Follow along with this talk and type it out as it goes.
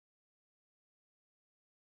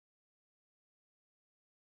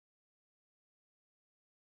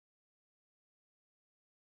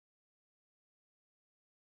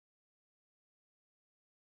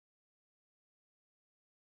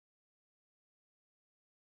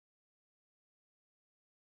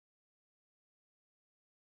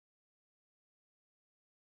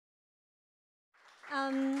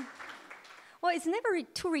Well, it's never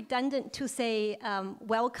too redundant to say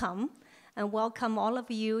welcome, and welcome all of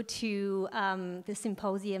you to the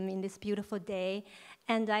symposium in this beautiful day.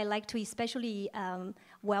 And I'd like to especially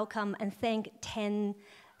welcome and thank 10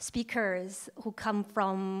 speakers who come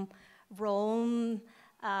from Rome,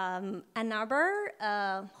 Ann Arbor,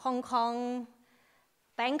 Hong Kong,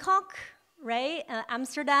 Bangkok, right?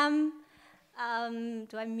 Amsterdam.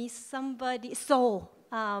 Do I miss somebody? Seoul.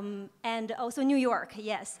 And also New York,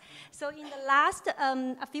 yes. So in the last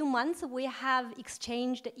a few months, we have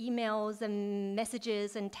exchanged emails and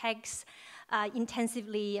messages and texts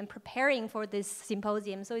intensively and preparing for this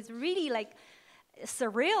symposium. So it's really like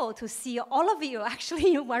surreal to see all of you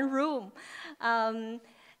actually in one room.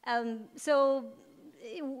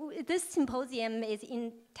 This symposium is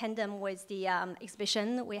in tandem with the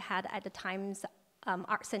exhibition we had at the Times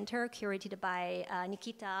Art Center, curated by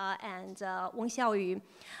Nikita and Wang Xiaoyu.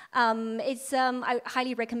 I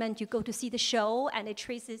highly recommend you go to see the show, and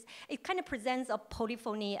it kind of presents a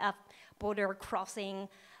polyphony of border crossing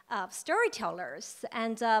storytellers.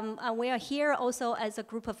 And we are here also as a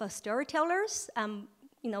group of storytellers,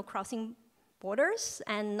 crossing borders,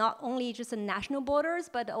 and not only just the national borders,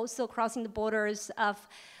 but also crossing the borders of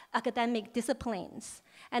academic disciplines.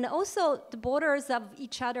 And also the borders of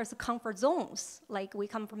each other's comfort zones. Like we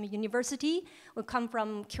come from a university, we come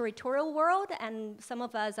from curatorial world, and some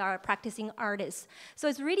of us are practicing artists. So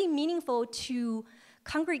it's really meaningful to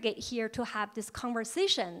congregate here to have this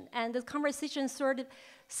conversation. And this conversation sort of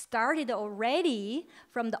started already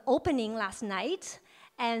from the opening last night.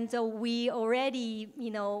 And we already,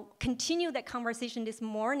 continued that conversation this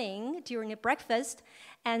morning during the breakfast.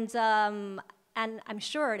 And I'm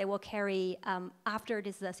sure they will carry after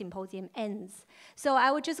this symposium ends. So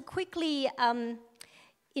I would just quickly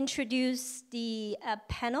introduce the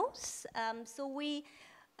panels. So we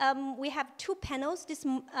have two panels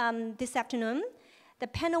this afternoon. The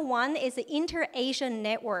panel one is the Inter-Asian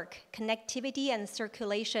Network, Connectivity and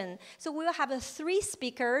Circulation. So we will have 3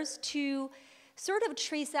 speakers to sort of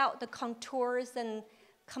trace out the contours and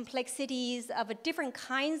complexities of different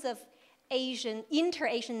kinds of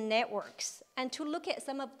inter-Asian networks, and to look at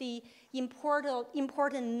some of the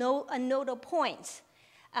important nodal points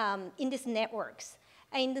in these networks.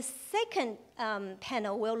 And in the second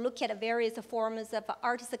panel, we'll look at various forms of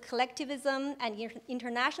artistic collectivism and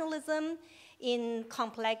internationalism in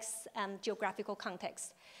complex geographical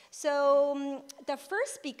contexts. So the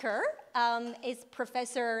first speaker is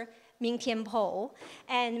Professor Ming Tiampo,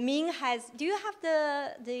 and Ming do you have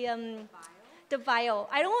the bio?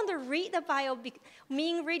 I don't want to read the bio because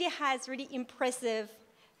Ming really has really impressive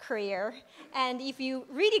career. And if you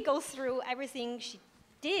really go through everything she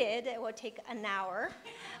did, it will take an hour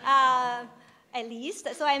at least.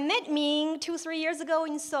 So I met Ming 2-3 years ago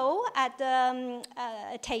in Seoul at the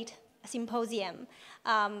Tate Symposium.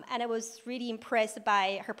 And I was really impressed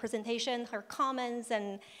by her presentation, her comments,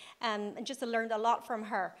 and just learned a lot from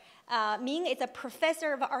her. Ming is a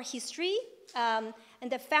professor of art history and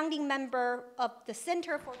the founding member of the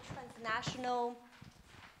Center for Transnational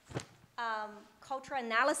Cultural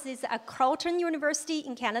Analysis at Carleton University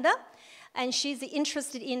in Canada. And she's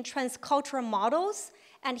interested in transcultural models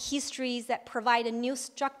and histories that provide new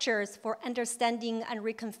structures for understanding and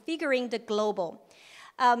reconfiguring the global.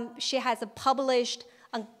 She has published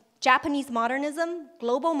on Japanese modernism,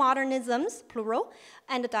 global modernisms, plural,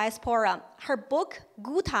 and the diaspora. Her book,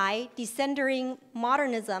 Gutai, Descending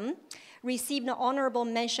Modernism, received an honorable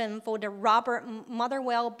mention for the Robert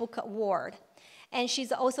Motherwell Book Award. And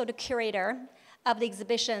she's also the curator of the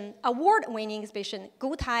exhibition, award-winning exhibition,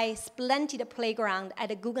 Gutai Splendid Playground at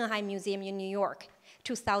the Guggenheim Museum in New York,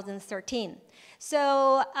 2013.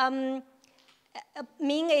 So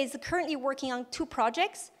Ming is currently working on 2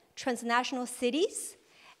 projects, Transnational Cities,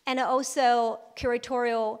 and also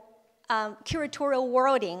curatorial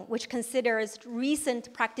worlding, which considers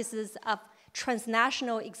recent practices of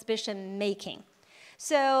transnational exhibition making.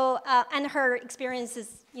 So, and her experience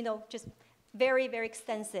is, just very, very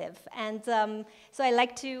extensive. And so I'd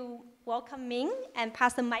like to welcome Ming and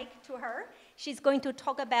pass the mic to her. She's going to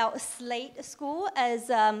talk about Slade School as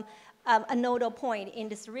a nodal point in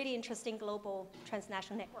this really interesting global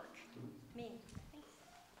transnational network. Ming.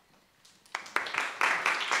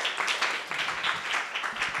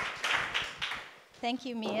 Thank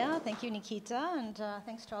you, Mia. Thank you, Nikita. And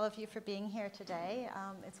thanks to all of you for being here today.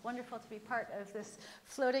 It's wonderful to be part of this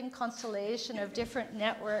floating constellation of different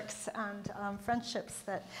networks and friendships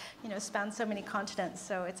that span so many continents.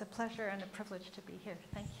 So it's a pleasure and a privilege to be here.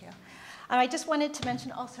 Thank you. I just wanted to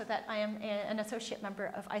mention also that I am an associate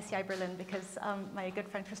member of ICI Berlin because my good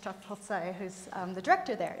friend Christoph Holzei, who's the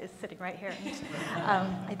director there, is sitting right here.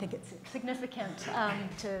 And, I think it's significant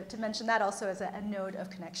to mention that also as a node of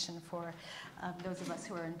connection for those of us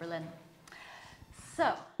who are in Berlin.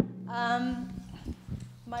 So,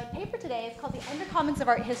 my paper today is called The Undercommons of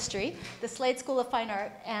Art History, the Slade School of Fine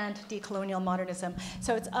Art and Decolonial Modernism.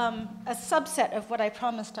 So it's a subset of what I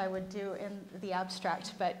promised I would do in the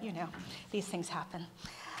abstract, but you know, these things happen.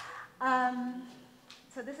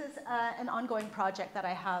 So this is an ongoing project that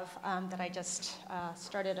I have that I just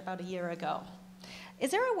started about a year ago.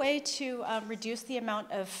 Is there a way to reduce the amount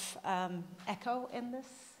of echo in this?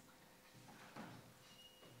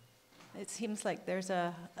 It seems like there's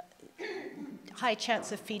a high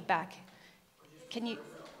chance of feedback. Can you?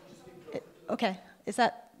 Okay, is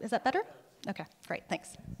that better? Okay, great,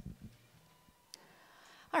 thanks.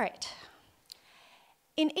 All right.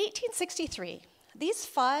 In 1863, these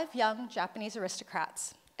 5 young Japanese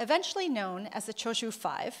aristocrats, eventually known as the Choshu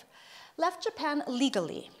Five, left Japan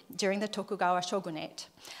legally during the Tokugawa shogunate,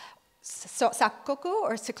 sakkoku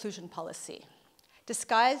or seclusion policy.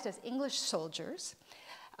 Disguised as English soldiers,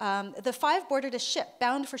 the 5 boarded a ship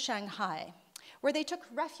bound for Shanghai, where they took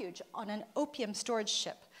refuge on an opium storage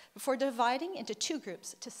ship before dividing into 2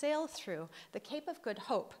 groups to sail through the Cape of Good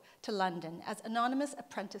Hope to London as anonymous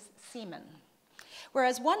apprentice seamen.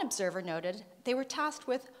 Whereas one observer noted they were tasked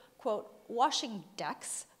with, quote, washing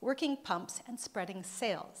decks, working pumps, and spreading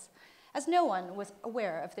sails, as no one was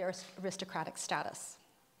aware of their aristocratic status.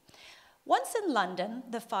 Once in London,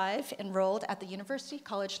 the 5 enrolled at the University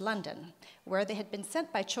College London, where they had been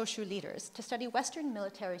sent by Choshu leaders to study Western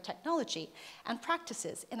military technology and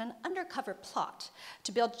practices in an undercover plot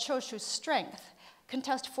to build Choshu's strength,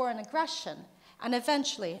 contest foreign aggression, and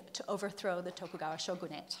eventually to overthrow the Tokugawa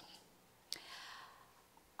shogunate.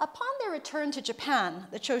 Upon their return to Japan,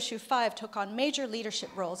 the Choshu Five took on major leadership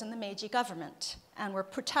roles in the Meiji government and were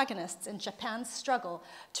protagonists in Japan's struggle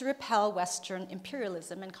to repel Western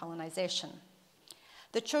imperialism and colonization.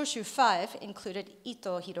 The Choshu Five included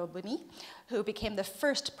Ito Hirobumi, who became the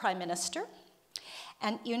first prime minister,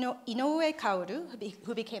 and Inoue Kaoru,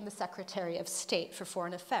 who became the Secretary of State for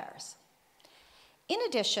Foreign Affairs. In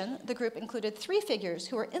addition, the group included 3 figures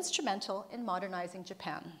who were instrumental in modernizing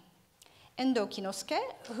Japan. Endo Kinosuke,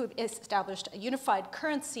 who established a unified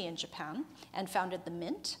currency in Japan and founded the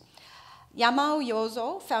Mint, Yamao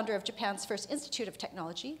Yozo, founder of Japan's first Institute of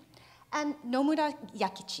Technology, and Nomura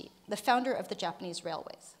Yakichi, the founder of the Japanese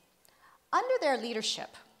railways. Under their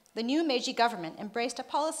leadership, the new Meiji government embraced a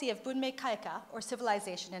policy of Bunmei Kaika, or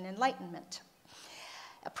civilization and enlightenment,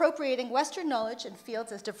 appropriating Western knowledge in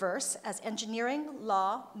fields as diverse as engineering,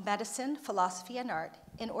 law, medicine, philosophy, and art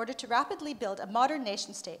in order to rapidly build a modern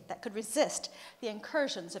nation-state that could resist the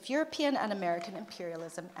incursions of European and American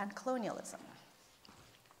imperialism and colonialism.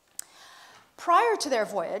 Prior to their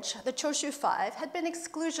voyage, the Choshu Five had been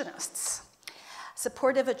exclusionists,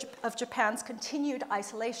 supportive of Japan's continued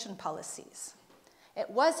isolation policies. It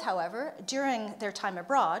was, however, during their time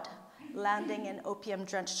abroad, landing in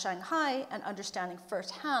opium-drenched Shanghai and understanding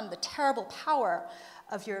firsthand the terrible power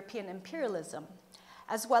of European imperialism,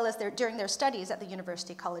 as well as during their studies at the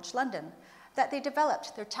University College London, that they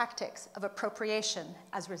developed their tactics of appropriation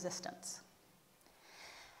as resistance.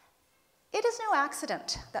 It is no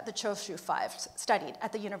accident that the Choshu Five studied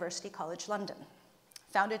at the University College London.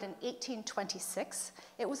 Founded in 1826,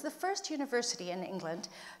 it was the first university in England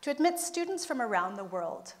to admit students from around the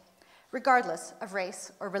world, regardless of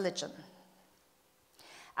race or religion.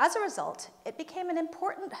 As a result, it became an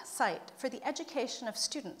important site for the education of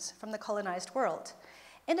students from the colonized world,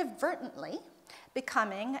 inadvertently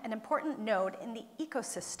becoming an important node in the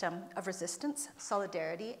ecosystem of resistance,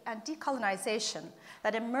 solidarity, and decolonization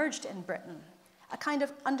that emerged in Britain, a kind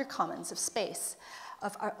of undercommons of space,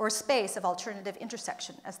 or space of alternative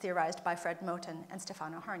intersection, as theorized by Fred Moten and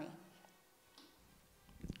Stefano Harney.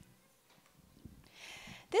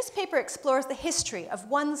 This paper explores the history of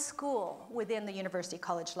one school within the University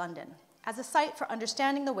College London as a site for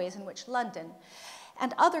understanding the ways in which London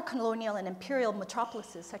and other colonial and imperial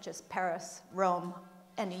metropolises such as Paris, Rome,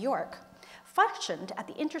 and New York functioned at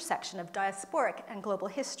the intersection of diasporic and global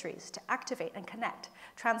histories to activate and connect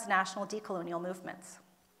transnational decolonial movements.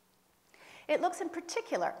 It looks in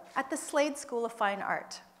particular at the Slade School of Fine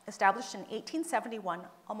Art, established in 1871,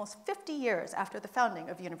 almost 50 years after the founding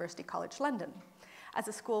of University College London, as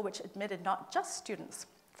a school which admitted not just students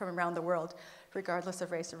from around the world, regardless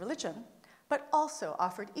of race or religion, but also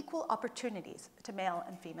offered equal opportunities to male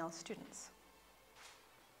and female students.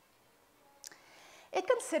 It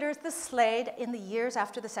considers the Slade in the years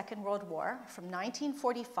after the Second World War, from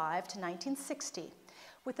 1945 to 1960,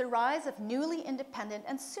 with the rise of newly independent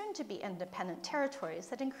and soon-to-be independent territories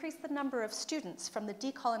that increased the number of students from the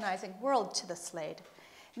decolonizing world to the Slade,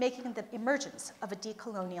 making the emergence of a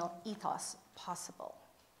decolonial ethos possible.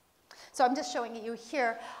 So I'm just showing you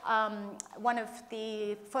here one of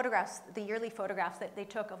the photographs, the yearly photographs that they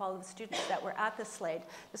took of all of the students that were at the Slade,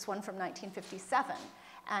 this one from 1957.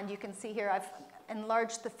 And you can see here I've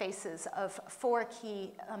enlarged the faces of four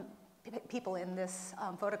key people in this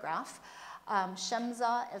photograph.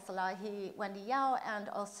 Shemza, Eslahi, Wendy Yao, and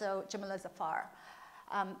also Jamila Zafar.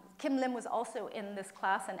 Kim Lim was also in this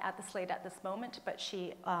class and at the Slade at this moment, but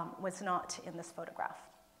she was not in this photograph.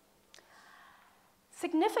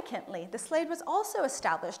 Significantly, the Slade was also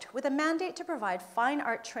established with a mandate to provide fine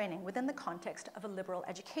art training within the context of a liberal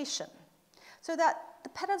education, so that the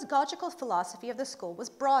pedagogical philosophy of the school was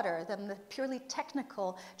broader than the purely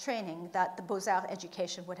technical training that the Beaux-Arts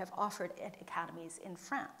education would have offered at academies in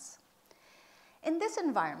France. In this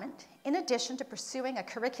environment, in addition to pursuing a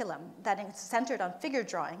curriculum that is centered on figure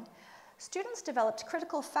drawing, students developed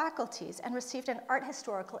critical faculties and received an art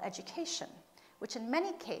historical education, which in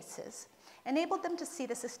many cases enabled them to see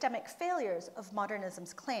the systemic failures of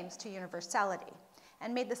modernism's claims to universality,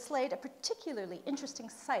 and made the Slade a particularly interesting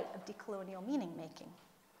site of decolonial meaning-making.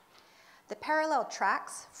 The parallel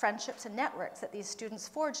tracks, friendships, and networks that these students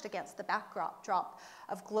forged against the backdrop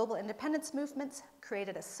of global independence movements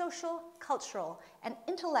created a social, cultural, and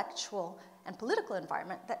intellectual and political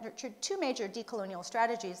environment that nurtured two major decolonial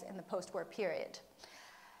strategies in the post-war period: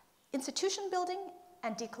 institution building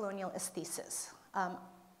and decolonial aesthesis.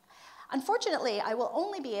 Unfortunately, I will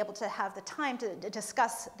only be able to have the time to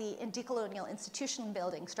discuss the decolonial institution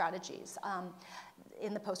building strategies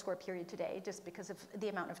in the post-war period today, just because of the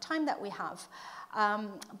amount of time that we have.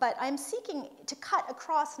 But I'm seeking to cut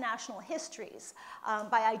across national histories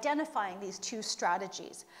by identifying these two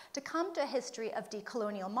strategies, to come to a history of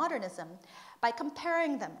decolonial modernism by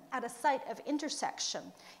comparing them at a site of intersection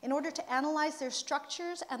in order to analyze their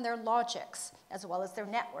structures and their logics, as well as their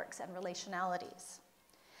networks and relationalities.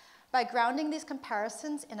 By grounding these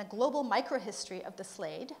comparisons in a global microhistory of the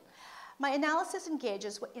Slade, my analysis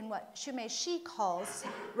engages in what Shumei calls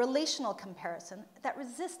relational comparison that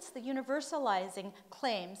resists the universalizing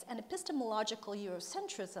claims and epistemological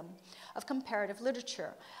Eurocentrism of comparative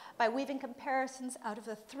literature by weaving comparisons out of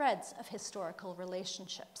the threads of historical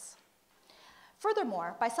relationships.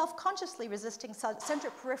 Furthermore, by self-consciously resisting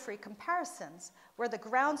center-periphery comparisons, where the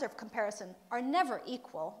grounds of comparison are never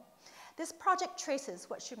equal, this project traces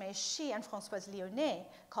what Shumei and Françoise Lyonnais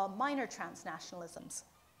call minor transnationalisms.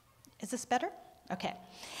 Is this better? Okay.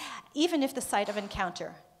 Even if the site of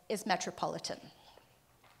encounter is metropolitan.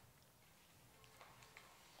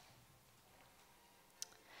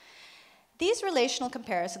 These relational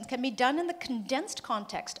comparisons can be done in the condensed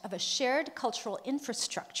context of a shared cultural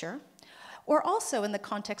infrastructure, or also in the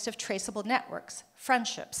context of traceable networks,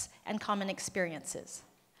 friendships, and common experiences.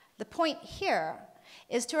 The point here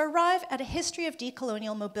is to arrive at a history of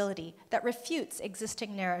decolonial mobility that refutes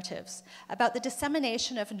existing narratives about the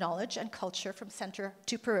dissemination of knowledge and culture from center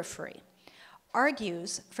to periphery,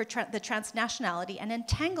 argues for the transnationality and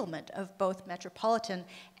entanglement of both metropolitan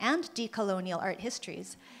and decolonial art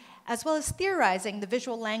histories, as well as theorizing the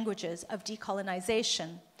visual languages of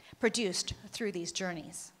decolonization produced through these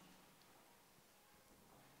journeys.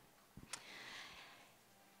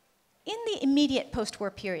 In the immediate post-war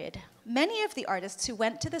period, many of the artists who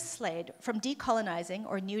went to the Slade from decolonizing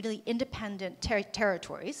or newly independent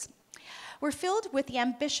territories were filled with the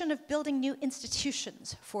ambition of building new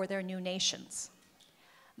institutions for their new nations.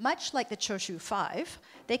 Much like the Choshu Five,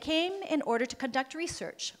 they came in order to conduct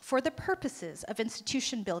research for the purposes of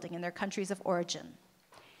institution building in their countries of origin.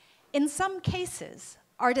 In some cases,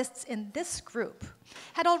 artists in this group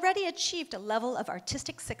had already achieved a level of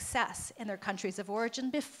artistic success in their countries of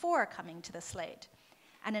origin before coming to the Slade,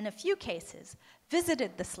 and in a few cases,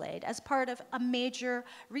 visited the Slade as part of a major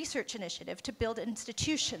research initiative to build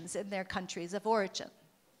institutions in their countries of origin.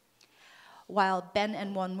 While Ben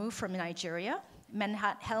Nwanmu from Nigeria,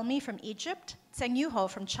 Menhat Helmi from Egypt, Tseng Yuho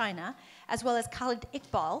from China, as well as Khalid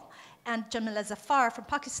Iqbal and Jamila Zafar from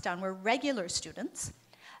Pakistan were regular students,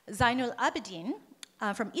 Zainul Abidin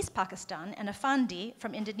from East Pakistan and Afandi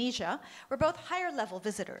from Indonesia were both higher-level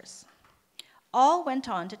visitors. All went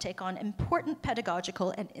on to take on important pedagogical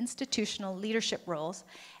and institutional leadership roles,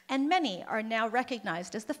 and many are now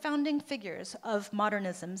recognized as the founding figures of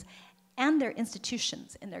modernisms and their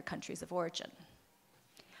institutions in their countries of origin.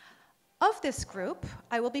 Of this group,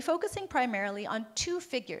 I will be focusing primarily on two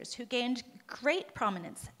figures who gained great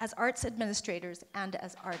prominence as arts administrators and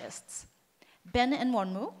as artists. Ben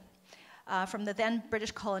Nwanmu, from the then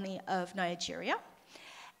British colony of Nigeria,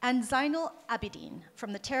 and Zainul Abidin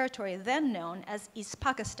from the territory then known as East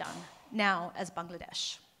Pakistan, now as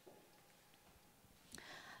Bangladesh.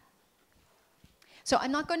 So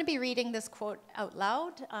I'm not going to be reading this quote out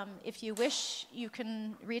loud. If you wish, you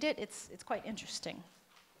can read it. It's quite interesting.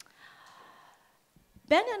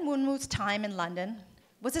 Ben Nwanmu's time in London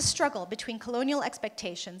was a struggle between colonial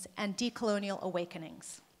expectations and decolonial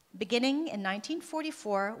awakenings, beginning in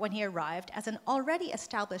 1944 when he arrived as an already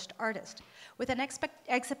established artist with an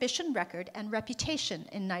exhibition record and reputation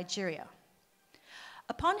in Nigeria.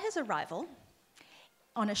 Upon his arrival,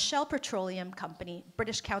 on a Shell Petroleum Company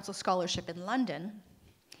British Council scholarship in London,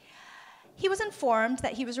 he was informed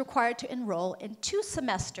that he was required to enroll in 2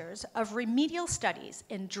 semesters of remedial studies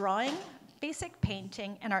in drawing, basic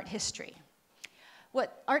painting, and art history,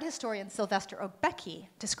 what art historian Sylvester Ogbeki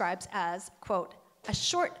describes as, quote, a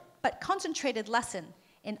short but concentrated lesson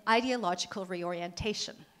in ideological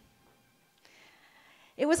reorientation.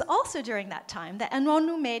 It was also during that time that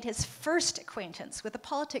Nwanmu made his first acquaintance with the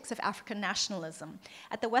politics of African nationalism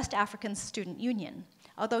at the West African Student Union,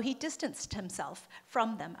 although he distanced himself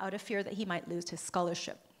from them out of fear that he might lose his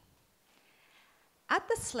scholarship. At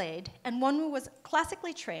the Slade, Nwanmu was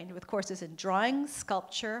classically trained with courses in drawing,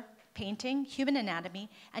 sculpture, painting, human anatomy,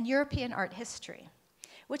 and European art history,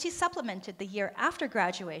 which he supplemented the year after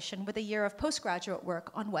graduation with a year of postgraduate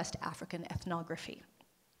work on West African ethnography.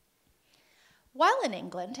 While in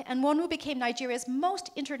England, Nwanmu became Nigeria's most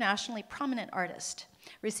internationally prominent artist,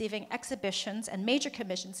 receiving exhibitions and major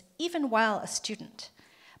commissions even while a student.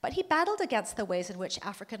 But he battled against the ways in which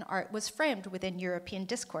African art was framed within European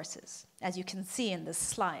discourses, as you can see in this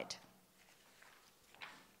slide.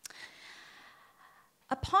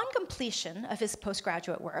 Upon completion of his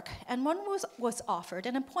postgraduate work, Nwanmu was offered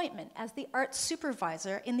an appointment as the art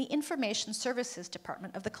supervisor in the Information Services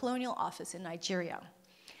Department of the Colonial Office in Nigeria.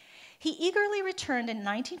 He eagerly returned in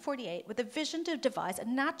 1948 with a vision to devise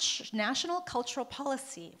a national cultural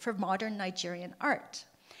policy for modern Nigerian art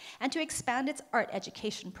and to expand its art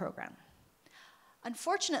education program.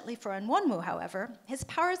 Unfortunately for Nwanmu, however, his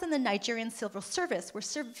powers in the Nigerian civil service were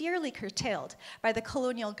severely curtailed by the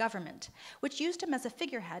colonial government, which used him as a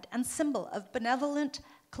figurehead and symbol of benevolent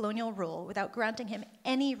colonial rule without granting him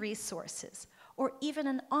any resources or even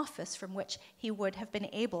an office from which he would have been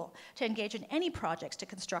able to engage in any projects to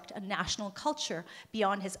construct a national culture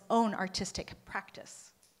beyond his own artistic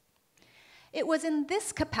practice. It was in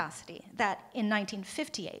this capacity that in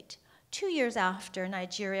 1958, 2 years after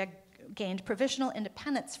Nigeria gained provisional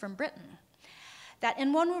independence from Britain, that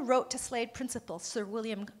Nwanmu wrote to Slade principal Sir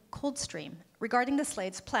William Coldstream regarding the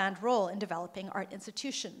Slade's planned role in developing art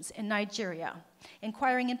institutions in Nigeria,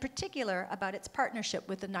 inquiring in particular about its partnership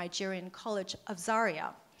with the Nigerian College of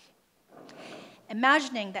Zaria.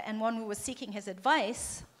 Imagining that Nwanmu was seeking his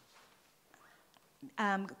advice,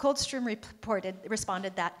 Coldstream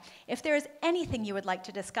responded that, if there is anything you would like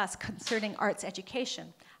to discuss concerning arts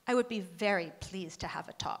education, I would be very pleased to have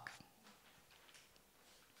a talk.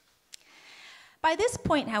 By this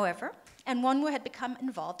point, however, Nwanmu had become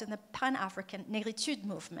involved in the Pan-African Négritude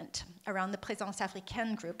movement around the Présence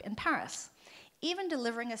Africaine group in Paris, even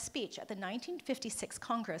delivering a speech at the 1956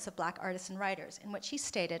 Congress of Black Artists and Writers, in which he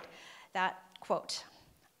stated that, quote,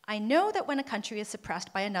 I know that when a country is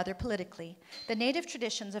suppressed by another politically, the native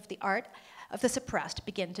traditions of the art of the suppressed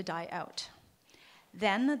begin to die out.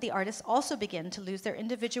 Then the artists also begin to lose their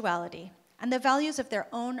individuality and the values of their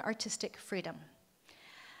own artistic freedom.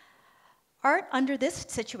 Art under this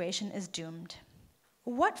situation is doomed.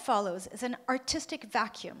 What follows is an artistic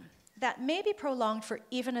vacuum that may be prolonged for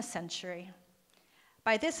even a century.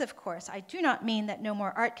 By this, of course, I do not mean that no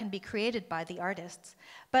more art can be created by the artists,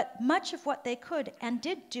 but much of what they could and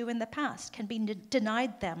did do in the past can be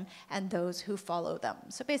denied them and those who follow them.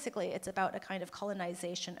 So basically, it's about a kind of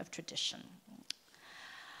colonization of tradition.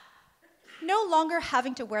 No longer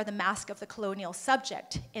having to wear the mask of the colonial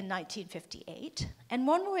subject in 1958,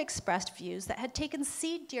 Nwanmu expressed views that had taken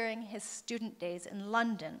seed during his student days in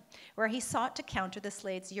London, where he sought to counter the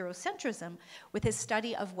Slade's Eurocentrism with his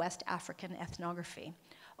study of West African ethnography,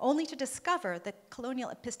 only to discover the colonial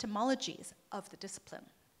epistemologies of the discipline.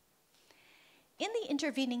 In the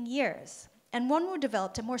intervening years, Nwanmu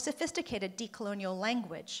developed a more sophisticated decolonial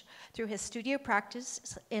language through his studio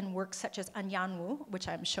practice in works such as Anyanwu, which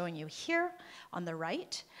I'm showing you here on the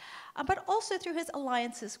right, but also through his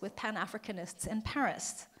alliances with Pan-Africanists in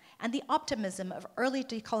Paris and the optimism of early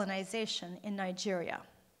decolonization in Nigeria.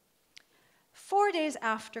 4 days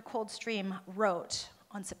after Coldstream wrote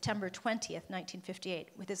on September 20th, 1958,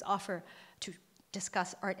 with his offer to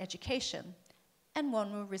discuss art education, and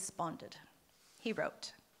Nwonwu responded. He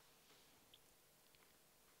wrote,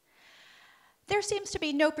 "There seems to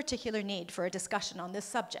be no particular need for a discussion on this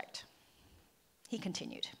subject." He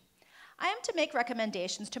continued, "I am to make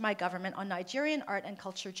recommendations to my government on Nigerian art and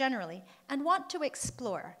culture generally, and want to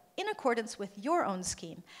explore, in accordance with your own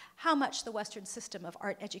scheme, how much the Western system of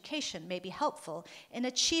art education may be helpful in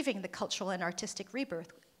achieving the cultural and artistic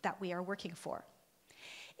rebirth that we are working for.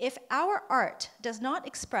 If our art does not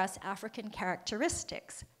express African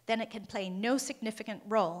characteristics, then it can play no significant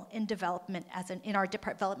role in in our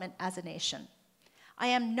development as a nation. I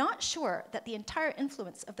am not sure that the entire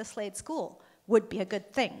influence of the Slade School would be a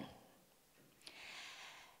good thing."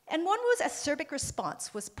 And Nwonwu's acerbic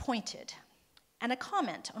response was pointed, and a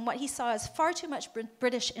comment on what he saw as far too much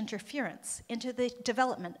British interference into the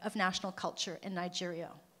development of national culture in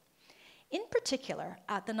Nigeria, in particular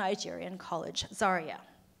at the Nigerian college Zaria.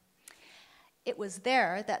 It was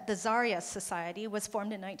there that the Zaria Society was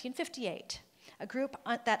formed in 1958, a group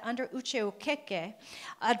that under Uche Okeke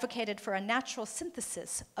advocated for a natural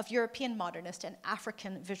synthesis of European modernist and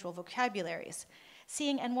African visual vocabularies,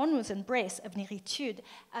 seeing Nwonwu's embrace of negritude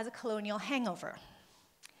as a colonial hangover.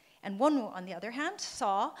 And Nwonwu, on the other hand,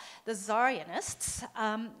 saw the Zarianists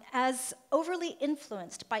as overly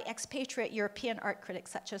influenced by expatriate European art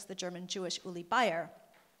critics such as the German Jewish Uli Bayer,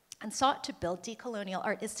 and sought to build decolonial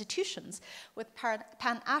art institutions with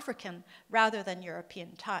Pan-African rather than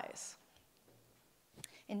European ties.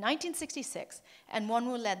 In 1966,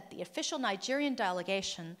 Nwonwu led the official Nigerian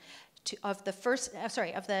delegation of the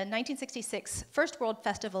 1966 First World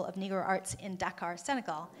Festival of Negro Arts in Dakar,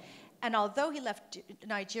 Senegal. And although he left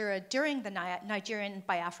Nigeria during the Nigerian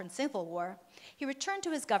Biafran Civil War, he returned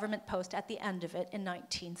to his government post at the end of it in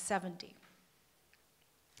 1970.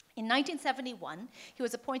 In 1971, he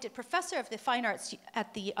was appointed professor of the fine arts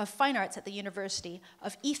at the University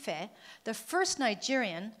of Ife, the first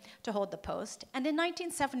Nigerian to hold the post, and in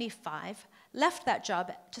 1975 left that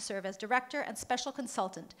job to serve as director and special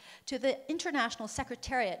consultant to the International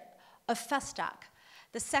Secretariat of FESTAC,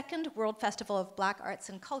 the Second World Festival of Black Arts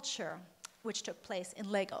and Culture, which took place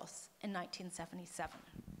in Lagos in 1977.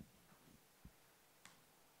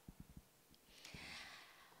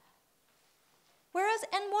 Whereas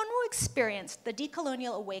Nwonwu experienced the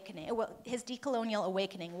decolonial awakening, his decolonial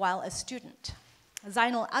awakening while a student,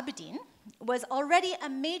 Zainal Abidine was already a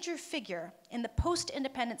major figure in the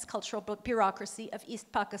post-independence cultural bureaucracy of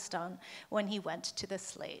East Pakistan when he went to the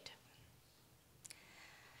Slade.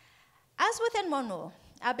 As with Nwonwu,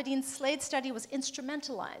 Abidine's Slade study was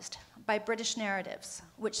instrumentalized by British narratives,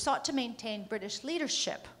 which sought to maintain British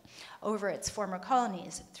leadership over its former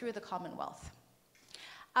colonies through the Commonwealth.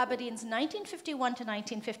 Abidine's 1951 to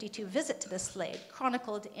 1952 visit to the Slade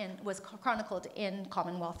was chronicled in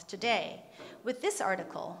Commonwealth Today, with this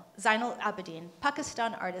article, Zainal Abidine,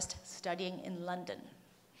 Pakistan artist studying in London.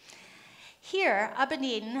 Here,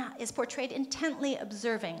 Abidine is portrayed intently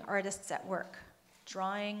observing artists at work,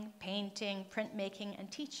 drawing, painting, printmaking, and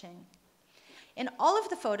teaching. In all of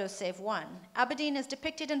the photos save one, Abidine is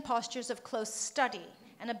depicted in postures of close study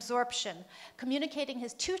and absorption, communicating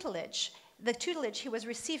his tutelage, the tutelage he was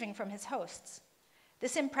receiving from his hosts.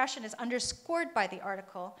 This impression is underscored by the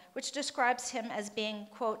article, which describes him as being,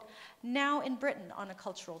 quote, now in Britain on a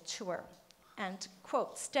cultural tour, and,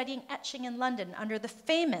 quote, studying etching in London under the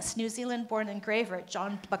famous New Zealand-born engraver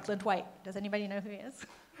John Buckland White. Does anybody know who he is?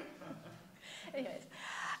 Anyways,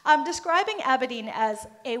 describing Abidine as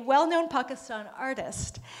a well-known Pakistan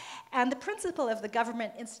artist and the principal of the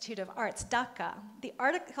Government Institute of Arts, Dhaka, the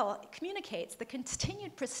article communicates the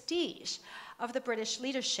continued prestige of the British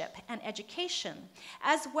leadership and education,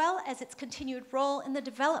 as well as its continued role in the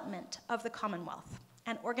development of the Commonwealth,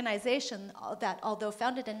 an organization that, although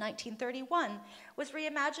founded in 1931, was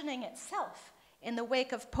reimagining itself in the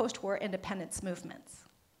wake of post-war independence movements.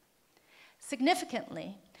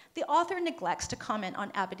 Significantly, the author neglects to comment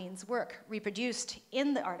on Abidine's work reproduced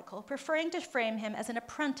in the article, preferring to frame him as an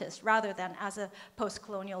apprentice rather than as a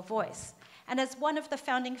post-colonial voice, and as one of the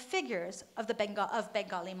founding figures of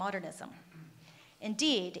Bengali modernism.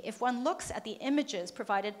 Indeed, if one looks at the images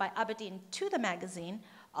provided by Abidine to the magazine,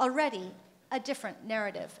 already a different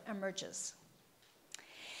narrative emerges.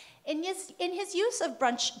 In his use of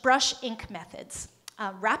brush ink methods,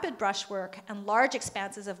 rapid brushwork and large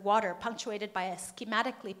expanses of water punctuated by a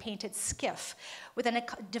schematically painted skiff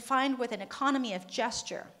defined with an economy of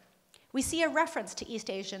gesture, we see a reference to East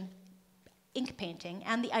Asian ink painting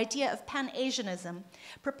and the idea of Pan-Asianism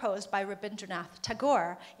proposed by Rabindranath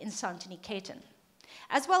Tagore in Santiniketan,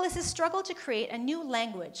 as well as his struggle to create a new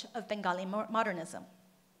language of Bengali modernism.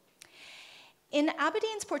 In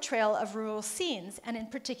Aberdeen's portrayal of rural scenes, and in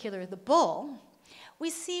particular the bull, we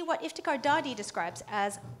see what Iftikhar Dadi describes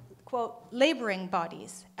as, quote, laboring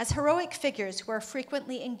bodies, as heroic figures who are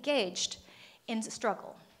frequently engaged in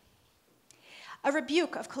struggle. A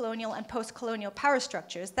rebuke of colonial and post-colonial power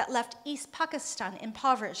structures that left East Pakistan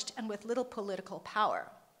impoverished and with little political power.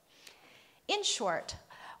 In short,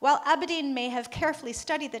 while Aberdeen may have carefully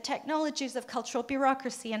studied the technologies of cultural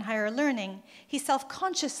bureaucracy and higher learning, he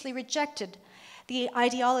self-consciously rejected the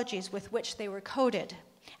ideologies with which they were coded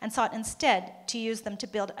and sought instead to use them to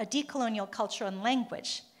build a decolonial culture and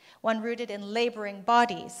language, one rooted in laboring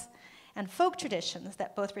bodies and folk traditions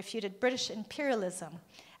that both refuted British imperialism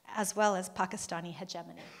as well as Pakistani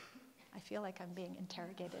hegemony. I feel like I'm being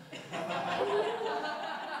interrogated.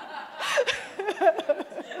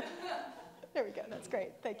 There we go, that's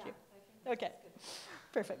great, thank you. Okay,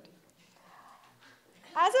 perfect.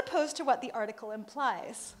 As opposed to what the article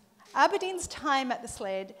implies, Aberdeen's time at the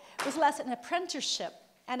Slade was less an apprenticeship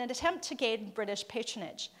and an attempt to gain British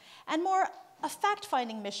patronage, and more a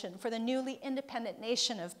fact-finding mission for the newly independent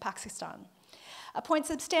nation of Pakistan, a point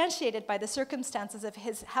substantiated by the circumstances of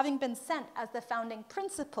his having been sent as the founding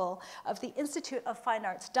principal of the Institute of Fine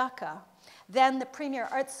Arts, Dhaka, then the premier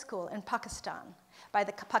arts school in Pakistan, by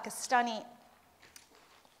the Pakistani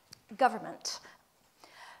government.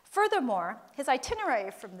 Furthermore, his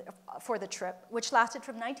itinerary for the trip, which lasted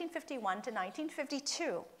from 1951 to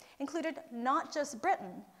 1952, included not just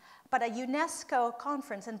Britain, but a UNESCO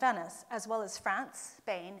conference in Venice, as well as France,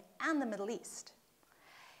 Spain, and the Middle East.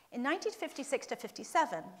 In 1956 to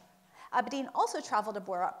 57, Aberdeen also traveled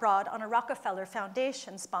abroad on a Rockefeller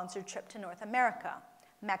Foundation-sponsored trip to North America,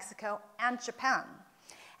 Mexico, and Japan.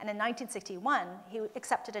 And in 1961, he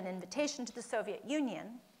accepted an invitation to the Soviet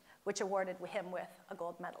Union, which awarded him with a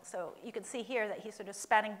gold medal. So you can see here that he's sort of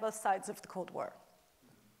spanning both sides of the Cold War.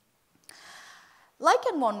 Like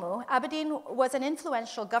Nwanmu, Aberdeen was an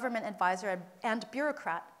influential government advisor and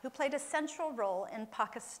bureaucrat who played a central role in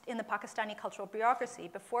the Pakistani cultural bureaucracy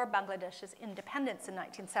before Bangladesh's independence in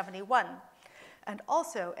 1971, and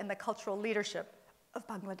also in the cultural leadership of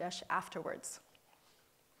Bangladesh afterwards.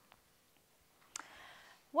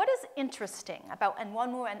 What is interesting about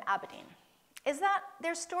Nwanmu and Aberdeen is that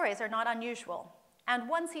their stories are not unusual, and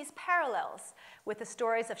one sees parallels with the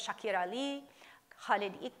stories of Shakir Ali,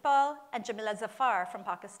 Khalid Iqbal, and Jamila Zafar from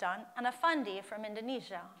Pakistan, and Afandi from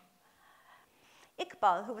Indonesia.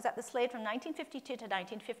 Iqbal, who was at the Slade from 1952 to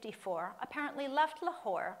 1954, apparently left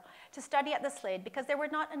Lahore to study at the Slade because there were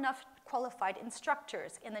not enough qualified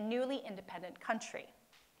instructors in the newly independent country.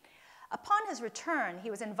 Upon his return,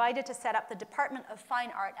 he was invited to set up the Department of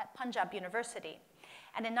Fine Art at Punjab University,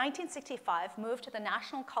 and in 1965 moved to the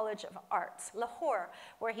National College of Arts, Lahore,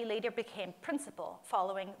 where he later became principal,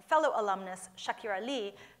 following fellow alumnus Shakir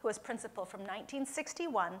Ali, who was principal from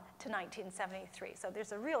 1961 to 1973. So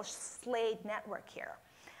there's a real Slade network here.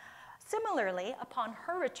 Similarly, upon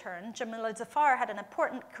her return, Jamila Zafar had an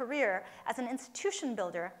important career as an institution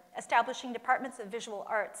builder, establishing departments of visual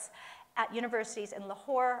arts at universities in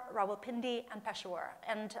Lahore, Rawalpindi, and Peshawar.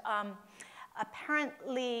 And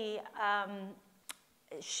apparently,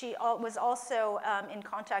 she was also in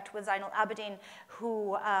contact with Zainul Abidin,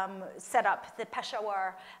 who set up the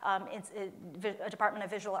Peshawar Department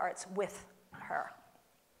of Visual Arts with her.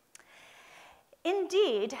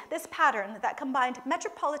 Indeed, this pattern that combined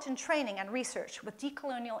metropolitan training and research with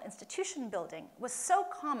decolonial institution building was so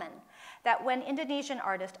common that when Indonesian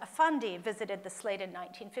artist Afandi visited the Slade in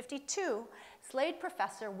 1952, Slade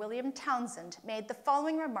professor William Townsend made the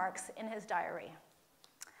following remarks in his diary.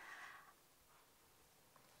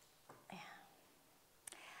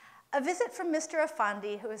 A visit from Mr.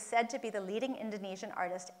 Afandi, who is said to be the leading Indonesian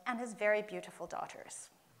artist, and his very beautiful daughters.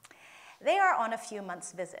 They are on a few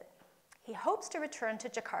months' visit. He hopes to return to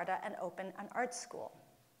Jakarta and open an art school.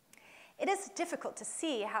 It is difficult to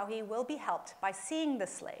see how he will be helped by seeing the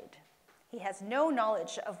Slade. He has no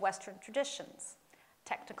knowledge of Western traditions,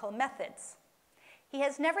 technical methods. He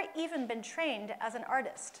has never even been trained as an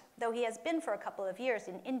artist, though he has been for a couple of years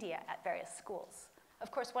in India at various schools.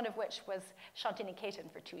 Of course, one of which was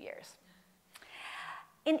Shantiniketan for 2 years.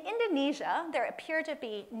 In Indonesia, there appear to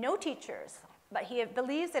be no teachers, but he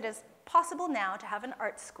believes it is possible now to have an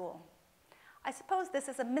art school. I suppose this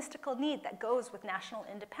is a mystical need that goes with national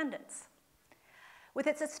independence. With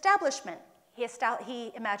its establishment,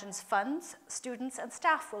 he imagines funds, students, and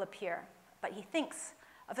staff will appear, but he thinks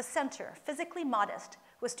of a center, physically modest,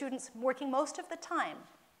 with students working most of the time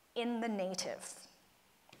in the native.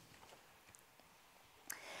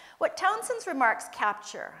 What Townsend's remarks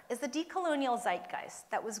capture is the decolonial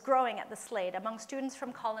zeitgeist that was growing at the Slade among students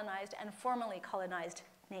from colonized and formerly colonized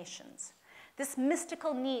nations. this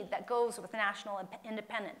mystical need that goes with national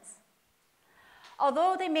independence.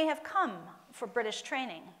 Although they may have come for British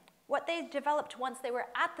training, what they developed once they were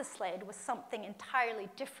at the Slade was something entirely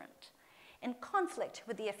different, in conflict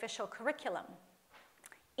with the official curriculum,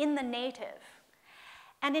 in the native,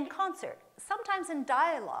 and in concert, sometimes in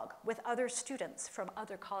dialogue with other students from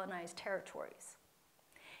other colonized territories.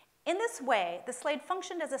 In this way, the Slade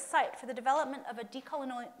functioned as a site for the development of a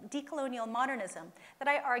decolonial modernism that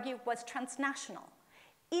I argue was transnational,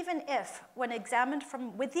 even if, when examined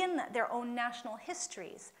from within their own national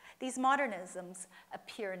histories, these modernisms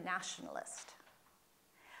appear nationalist.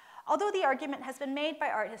 Although the argument has been made by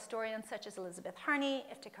art historians such as Elizabeth Harney,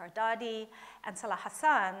 Iftikhar Dadi, and Salah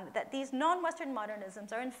Hassan that these non-Western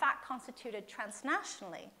modernisms are in fact constituted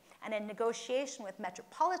transnationally and in negotiation with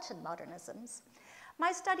metropolitan modernisms,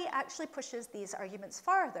 my study actually pushes these arguments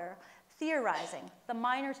farther, theorizing the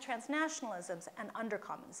minor transnationalisms and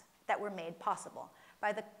undercommons that were made possible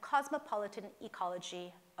by the cosmopolitan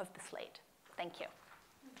ecology of the Slade. Thank you.